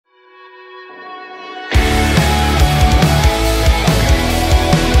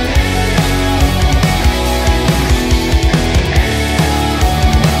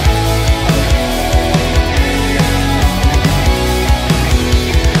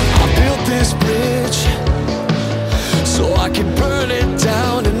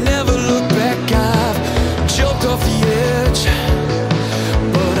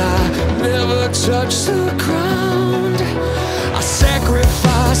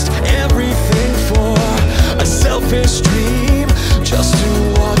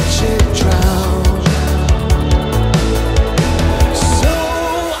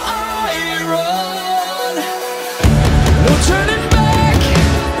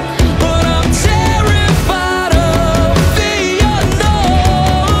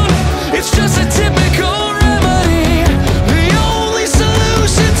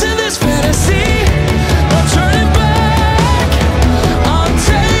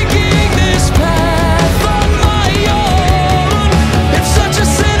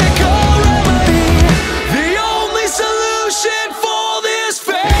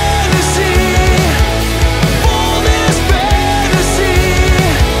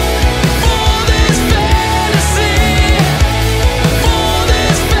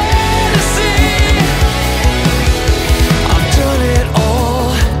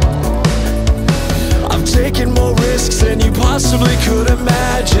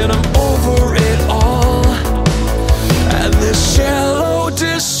imagine I'm over it all, and this shallow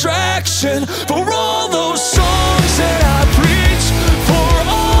distraction for all those songs that I preach, for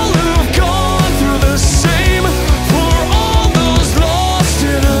all who've gone through the same, for all those lost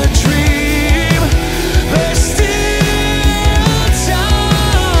in a dream. There's still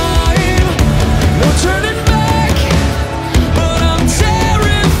time, no turning back, but I'm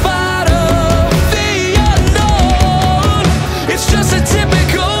terrified of the unknown. It's just a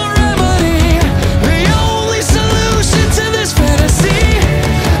typical remedy, the only solution to this fantasy.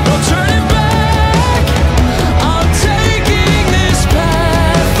 No turning back, I'm taking this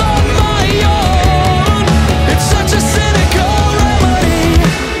path on my own. It's such a cynical remedy,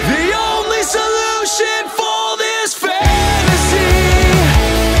 the only solution for this fantasy,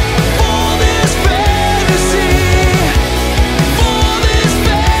 for this fantasy, for this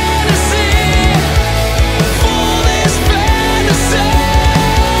fantasy, for this fantasy.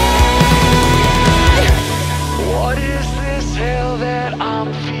 What is this hell that I'm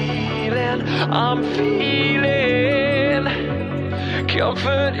feeling? I'm feeling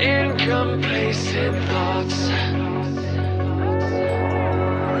comfort in complacent thoughts,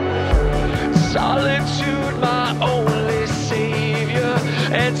 solitude my only savior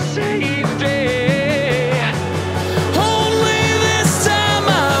and safety. Only this time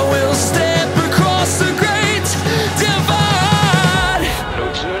I will step across the great divide. No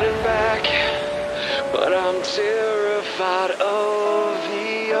turning back, but I'm terrified of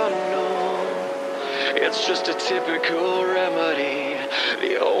the unknown. It's just a typical remedy,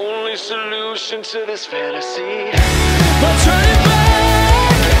 the only solution to this fantasy. No turning back.